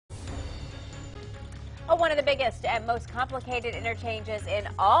One of the biggest and most complicated interchanges in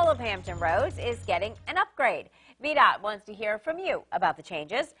all of Hampton Roads is getting an upgrade. VDOT wants to hear from you about the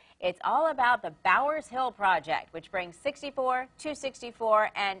changes. It's all about the Bowers Hill project, which brings 64,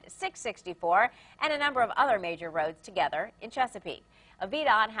 264, and 664, and a number of other major roads together in Chesapeake.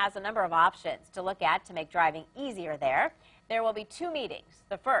 VDOT has a number of options to look at to make driving easier there. There will be two meetings.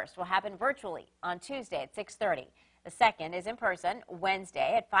 The first will happen virtually on Tuesday at 6:30. The second is in person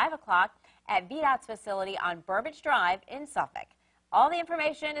Wednesday at 5 o'clock at VDOT's facility on Burbage Drive in Suffolk. All the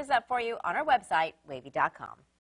information is up for you on our website, wavy.com.